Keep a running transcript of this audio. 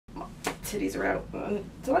titties are out.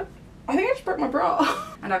 I think I just broke my bra.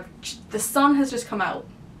 And the sun has just come out.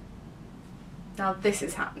 Now this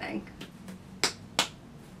is happening. It's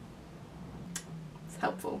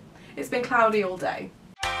helpful. It's been cloudy all day.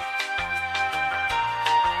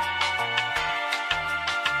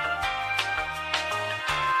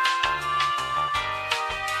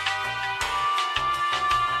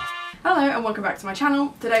 Hello and welcome back to my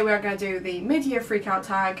channel. Today we are going to do the mid-year freakout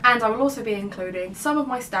tag, and I will also be including some of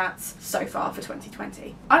my stats so far for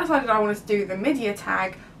 2020. I decided I wanted to do the mid-year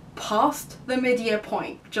tag past the mid-year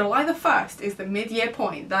point. July the 1st is the mid-year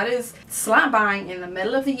point. That is slap bang in the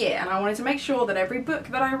middle of the year, and I wanted to make sure that every book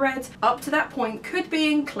that I read up to that point could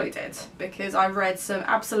be included, because I read some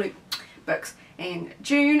absolute books in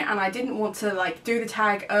June and I didn't want to like do the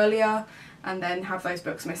tag earlier and then have those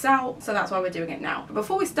books miss out, so that's why we're doing it now. But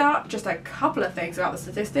before we start, just a couple of things about the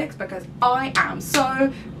statistics, because I am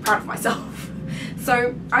so proud of myself.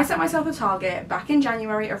 So I set myself a target back in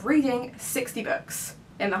January of reading 60 books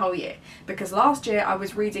in the whole year, because last year I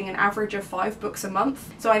was reading an average of 5 books a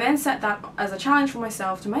month. So I then set that as a challenge for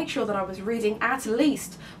myself to make sure that I was reading at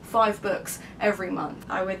least 5 books every month.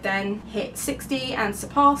 I would then hit 60 and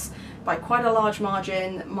surpass by quite a large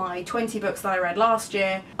margin my 20 books that I read last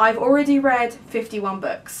year. I've already read 51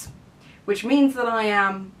 books, which means that I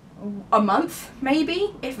am a month,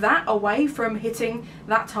 maybe, if that, away from hitting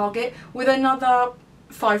that target, with another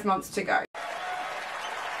 5 months to go.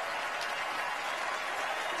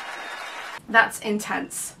 That's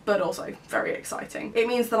intense, but also very exciting. It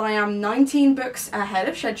means that I am 19 books ahead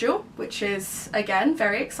of schedule, which is, again,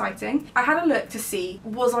 very exciting. I had a look to see,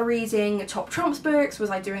 was I reading top Trumps books? Was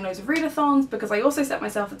I doing loads of readathons? Because I also set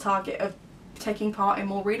myself the target of taking part in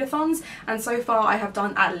more readathons, and so far I have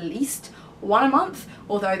done at least 1 a month,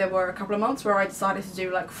 although there were a couple of months where I decided to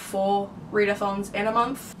do like 4 readathons in a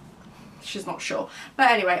month. She's not sure.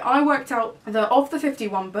 But anyway, I worked out that of the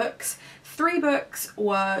 51 books, 3 books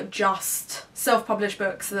were just self-published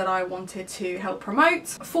books that I wanted to help promote.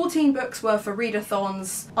 14 books were for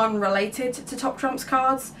readathons unrelated to Top Trumps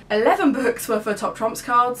cards. 11 books were for Top Trumps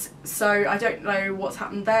cards, so I don't know what's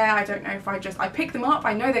happened there. I don't know if I pick them up,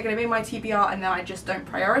 I know they're going to be in my TBR, and then I just don't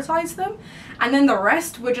prioritise them. And then the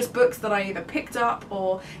rest were just books that I either picked up,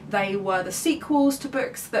 or they were the sequels to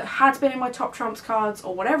books that had been in my Top Trumps cards,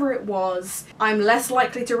 or whatever it was. I'm less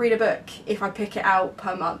likely to read a book if I pick it out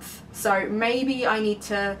per month. So maybe I need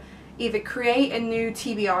to either create a new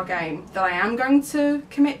TBR game that I am going to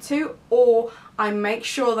commit to, or I make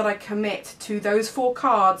sure that I commit to those 4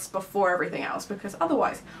 cards before everything else, because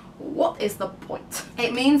otherwise, what is the point?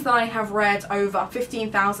 It means that I have read over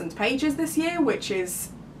 15,000 pages this year, which is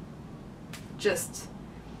just...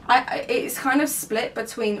 it's kind of split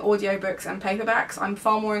between audiobooks and paperbacks. I'm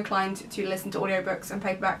far more inclined to listen to audiobooks and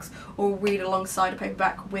paperbacks, or read alongside a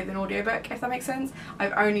paperback with an audiobook, if that makes sense.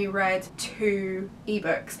 I've only read 2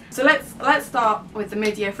 ebooks. So let's start with the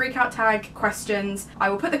mid-year freakout tag questions. I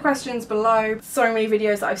will put the questions below. So many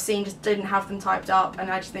videos that I've seen just didn't have them typed up,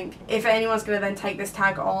 and I just think if anyone's going to then take this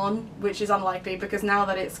tag on, which is unlikely because now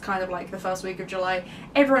that it's kind of like the first week of July,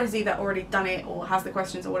 everyone has either already done it or has the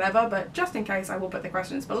questions or whatever, but just in case I will put the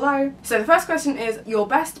questions below. So the first question is your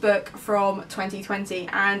best book from 2020,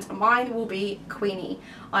 and mine will be Queenie.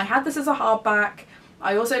 I had this as a hardback.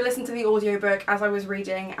 I also listened to the audiobook as I was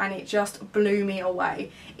reading, and it just blew me away.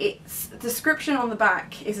 Its description on the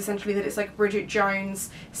back is essentially that it's like Bridget Jones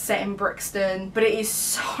set in Brixton, but it is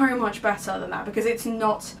so much better than that, because it's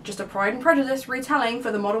not just a Pride and Prejudice retelling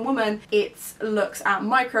for the modern woman. It looks at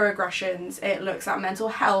microaggressions, it looks at mental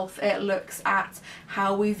health, it looks at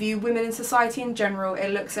how we view women in society in general, it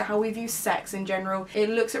looks at how we view sex in general, it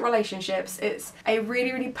looks at relationships. It's a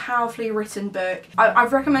really, really powerfully written book.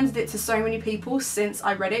 I've recommended it to so many people since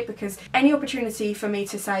I read it, because any opportunity for me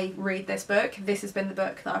to say read this book, this has been the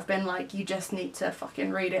book that I've been like, you just need to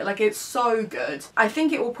fucking read it. Like, it's so good. I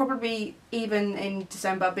think it will probably, even in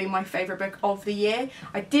December, be my favourite book of the year.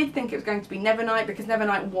 I did think it was going to be Nevernight, because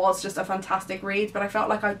Nevernight was just a fantastic read, but I felt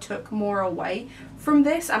like I took more away from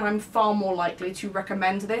this, and I'm far more likely to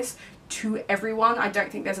recommend this to everyone. I don't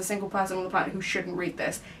think there's a single person on the planet who shouldn't read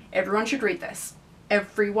this. Everyone should read this.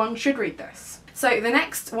 Everyone should read this. So the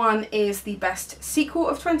next one is the best sequel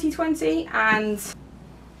of 2020, and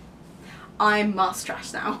I must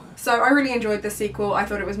trash now. So I really enjoyed the sequel. I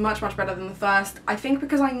thought it was much, much better than the first. I think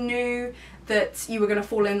because I knew that you were going to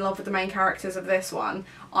fall in love with the main characters of this one,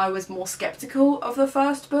 I was more skeptical of the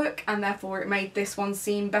first book, and therefore it made this one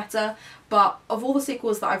seem better. but of all the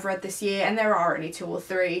sequels that I've read this year, and there are only 2 or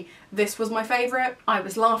 3, this was my favourite. I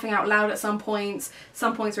was laughing out loud at some points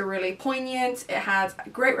were really poignant, it had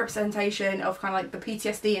great representation of kind of like the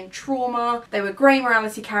PTSD and trauma, they were grey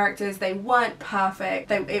morality characters, they weren't perfect,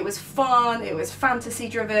 it was fun, it was fantasy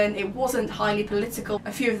driven, it wasn't highly political.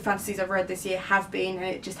 A few of the fantasies I've read this year have been, and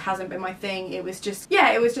it just hasn't been my thing. It was just,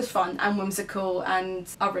 yeah, it was just fun and whimsical, and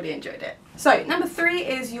I really enjoyed it. So number 3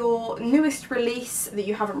 is your newest release that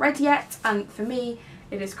you haven't read yet, and for me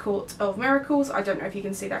it is Court of Miracles. I don't know if you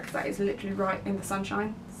can see that because that is literally right in the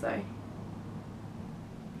sunshine, so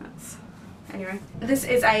that's... Anyway, this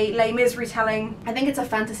is a Les Mis retelling. I think it's a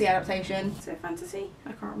fantasy adaptation. Is it fantasy?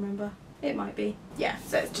 I can't remember. It might be. Yeah,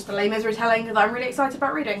 so it's just a Les Mis retelling that I'm really excited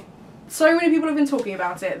about reading. So many people have been talking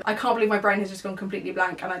about it. I can't believe my brain has just gone completely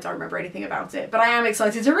blank and I don't remember anything about it, but I am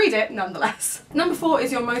excited to read it nonetheless. Number 4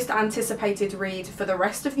 is your most anticipated read for the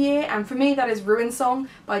rest of the year, and for me that is Ruin Song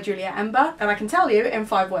by Julia Ember. And I can tell you in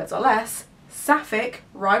 5 words or less, Sapphic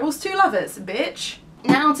rivals 2 lovers, bitch.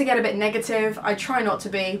 Now to get a bit negative, I try not to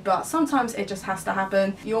be, but sometimes it just has to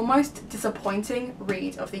happen. Your most disappointing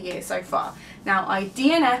read of the year so far. Now, I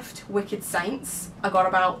DNF'd Wicked Saints. I got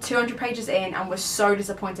about 200 pages in and was so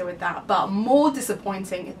disappointed with that, but more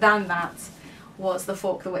disappointing than that was The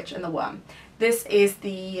Fork, the Witch and the Worm. This is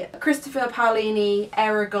the Christopher Paolini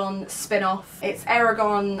Eragon spin-off. It's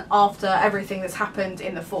Eragon after everything that's happened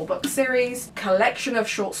in the 4-book series. Collection of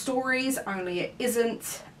short stories, only it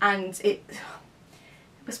isn't, and it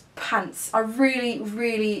was pants. I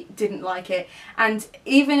really didn't like it, and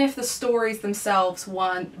even if the stories themselves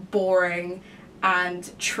weren't boring and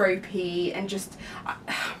tropey and just...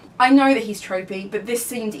 I know that he's tropey, but this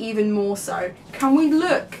seemed even more so. Can we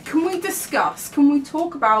look? Can we discuss? Can we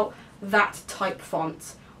talk about that type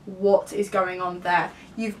font? What is going on there?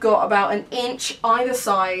 You've got about an inch either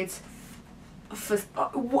side for,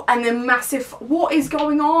 and then massive... What is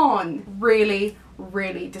going on? Really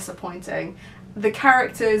disappointing. The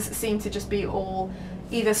characters seem to just be all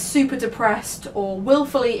either super depressed or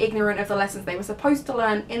willfully ignorant of the lessons they were supposed to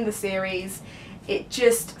learn in the series. It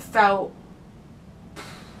just felt...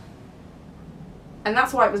 And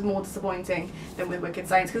that's why it was more disappointing than with Wicked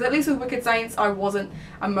Saints, because at least with Wicked Saints I wasn't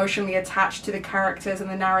emotionally attached to the characters and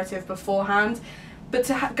the narrative beforehand. But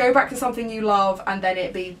to go back to something you love and then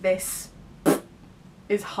it be this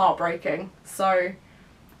is heartbreaking. So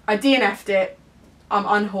I DNF'd it, I'm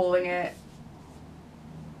unhauling it.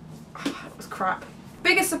 It was crap.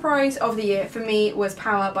 Biggest surprise of the year for me was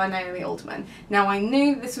Power by Naomi Alderman. Now, I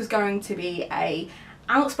knew this was going to be a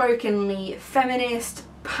outspokenly feminist,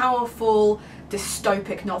 powerful,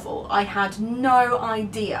 dystopic novel. I had no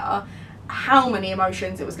idea how many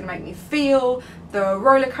emotions it was going to make me feel, the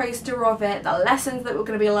roller coaster of it, the lessons that were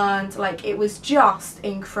going to be learned. Like, it was just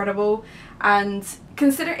incredible. And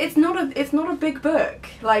consider it's not a big book.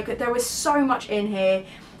 Like, there was so much in here.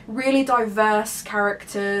 Really diverse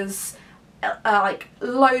characters, like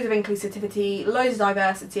loads of inclusivity, loads of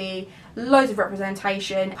diversity, loads of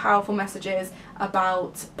representation, powerful messages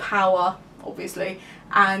about power, obviously,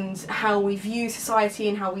 and how we view society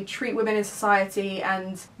and how we treat women in society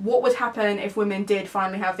and what would happen if women did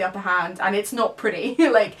finally have the upper hand. And it's not pretty.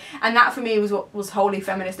 Like, and that for me was what was wholly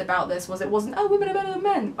feminist about this, was it wasn't, oh, women are better than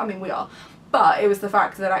men. I mean, we are. But it was the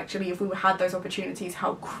fact that actually if we had those opportunities,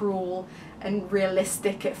 how cruel and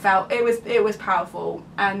realistic it felt. It was powerful,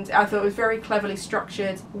 and I thought it was very cleverly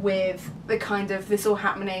structured with the kind of this all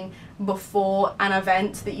happening before an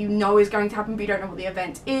event that you know is going to happen but you don't know what the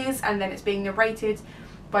event is, and then it's being narrated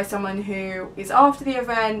by someone who is after the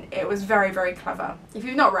event. It was very clever. If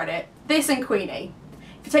you've not read it, this and Queenie.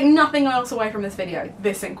 If you take nothing else away from this video,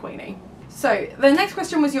 this and Queenie. So the next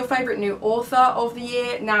question was your favourite new author of the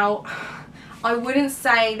year. Now, I wouldn't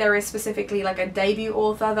say there is specifically like a debut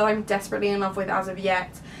author that I'm desperately in love with as of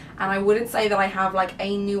yet, and I wouldn't say that I have like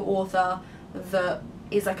a new author that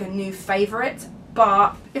is like a new favourite,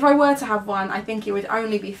 but if I were to have one, I think it would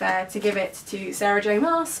only be fair to give it to Sarah J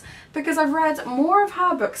Maas, because I've read more of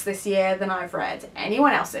her books this year than I've read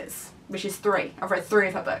anyone else's, which is 3. I've read 3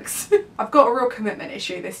 of her books. I've got a real commitment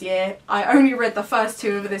issue this year. I only read the first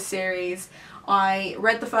 2 of this series. I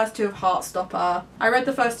read the first 2 of Heartstopper. I read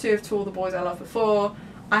the first 2 of To All the Boys I Loved Before.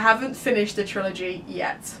 I haven't finished the trilogy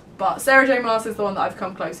yet, but Sarah J Maas is the one that I've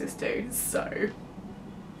come closest to, so...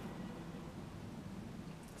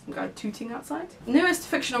 Some guy tooting outside. Newest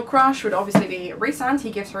fictional crush would obviously be Rhysand.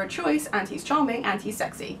 He gives her a choice, and he's charming, and he's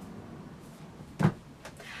sexy.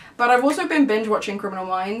 But I've also been binge watching Criminal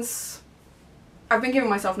Minds. I've been giving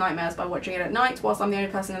myself nightmares by watching it at night whilst I'm the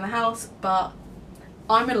only person in the house, but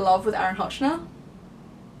I'm in love with Aaron Hutchner.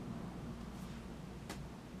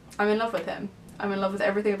 I'm in love with him. I'm in love with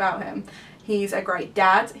everything about him. He's a great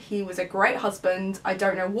dad. He was a great husband. I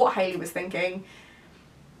don't know what Hayley was thinking.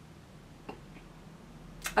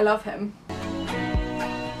 I love him.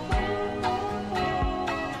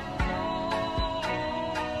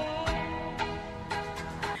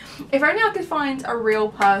 If only I could find a real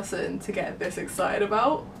person to get this excited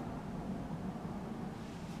about.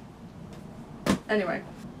 Anyway.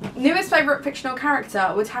 Newest favourite fictional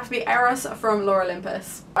character would have to be Eros from Lore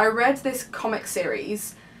Olympus. I read this comic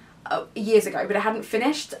series years ago, but I hadn't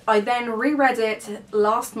finished. I then reread it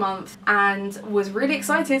last month and was really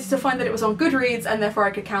excited to find that it was on Goodreads, and therefore I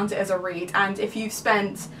could count it as a read. And if you've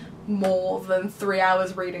spent more than 3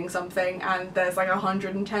 hours reading something and there's like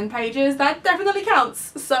 110 pages, that definitely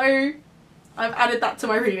counts. So I've added that to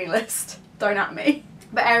my reading list. Don't at me.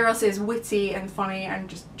 But Eros is witty and funny and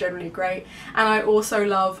just generally great. And I also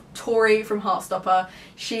love Tori from Heartstopper.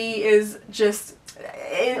 She is just,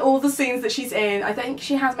 in all the scenes that she's in, I think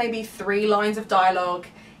she has maybe 3 lines of dialogue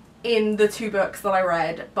in the 2 books that I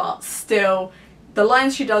read, but still, the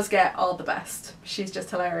lines she does get are the best. She's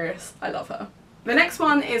just hilarious. I love her. The next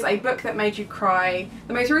one is a book that made you cry.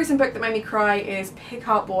 The most recent book that made me cry is Pig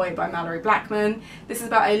Heart Boy by Mallory Blackman. This is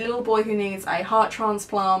about a little boy who needs a heart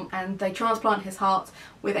transplant, and they transplant his heart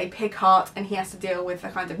with a pig heart, and he has to deal with a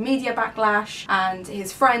kind of media backlash and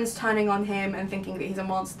his friends turning on him and thinking that he's a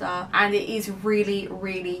monster, and it is really,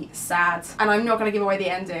 really sad. And I'm not going to give away the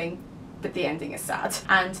ending, but the ending is sad,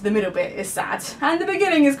 and the middle bit is sad, and the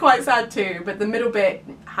beginning is quite sad too, but the middle bit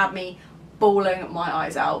had me bawling my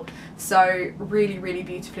eyes out. So really, really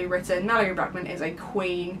beautifully written. Mallory Blackman is a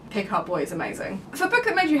queen. Pig Heart Boy is amazing. For a book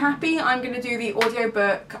that made you happy, I'm going to do the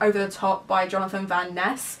audiobook Over the Top by Jonathan Van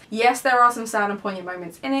Ness. Yes, there are some sad and poignant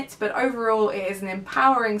moments in it, but overall it is an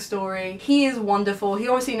empowering story. He is wonderful. He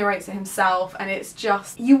obviously narrates it himself, and it's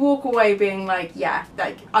just, you walk away being like, yeah,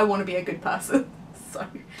 like, I want to be a good person. So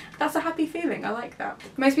that's a happy feeling. I like that.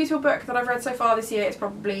 The most beautiful book that I've read so far this year is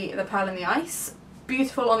probably The Pearl in the Ice.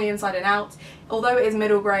 Beautiful on the inside and out. Although it is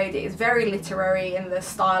middle grade, it is very literary in the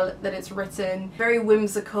style that it's written. Very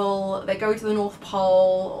whimsical. They go to the North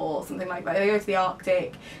Pole or something like that. They go to the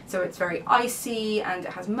Arctic, so it's very icy and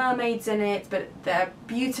it has mermaids in it, but they're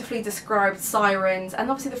beautifully described sirens, and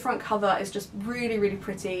obviously the front cover is just really, really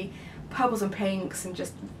pretty. Purples and pinks, and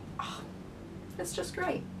just, oh, it's just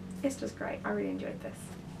great. It's just great. I really enjoyed this.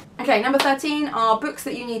 Okay, number 13 are books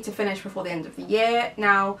that you need to finish before the end of the year.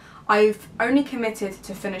 Now, I've only committed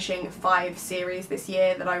to finishing 5 series this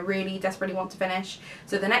year that I really desperately want to finish.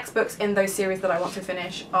 So the next books in those series that I want to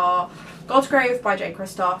finish are Godgrave by Jay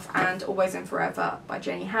Kristoff and Always and Forever by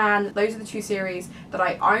Jenny Han. Those are the 2 series that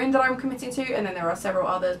I own that I'm committing to, and then there are several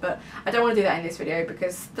others, but I don't want to do that in this video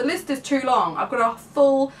because the list is too long. I've got a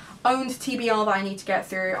full owned TBR that I need to get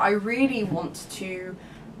through. I really want to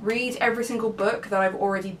read every single book that I've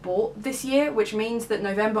already bought this year, which means that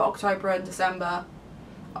November, October and December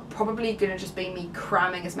are probably going to just be me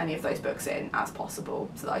cramming as many of those books in as possible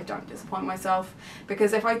so that I don't disappoint myself,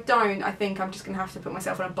 because if I don't, I think I'm just going to have to put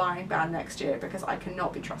myself in a buying ban next year because I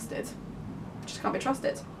cannot be trusted. Just can't be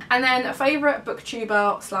trusted. And then a favourite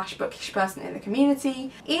booktuber slash bookish person in the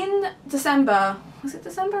community. In December, was it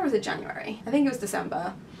December or was it January? I think it was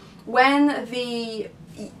December, when the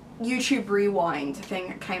YouTube Rewind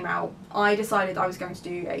thing came out, I decided I was going to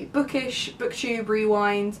do a booktube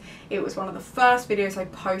rewind. It was one of the first videos I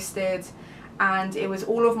posted, and it was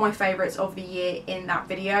all of my favourites of the year in that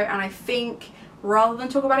video, and I think rather than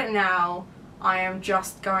talk about it now, I am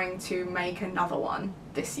just going to make another one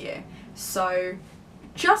this year. So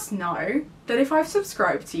just know that if I've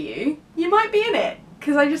subscribed to you, you might be in it,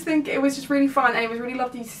 because I just think it was just really fun, and it was really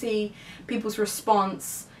lovely to see people's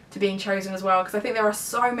response to being chosen as well, because I think there are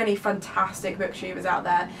so many fantastic booktubers out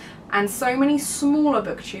there and so many smaller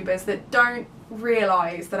booktubers that don't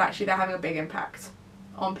realise that actually they're having a big impact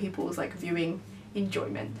on people's like viewing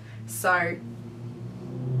enjoyment. So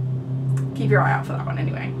keep your eye out for that one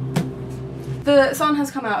anyway. The sun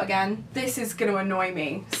has come out again. This is going to annoy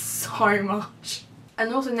me so much.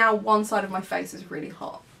 And also now one side of my face is really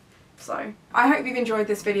hot. So I hope you've enjoyed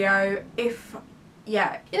this video.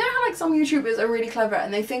 Yeah, you know how like some YouTubers are really clever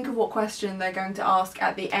and they think of what question they're going to ask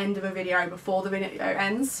at the end of a video before the video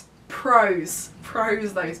ends? Pros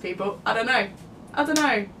those people. I don't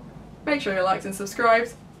know. Make sure you're liked and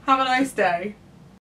subscribed. Have a nice day.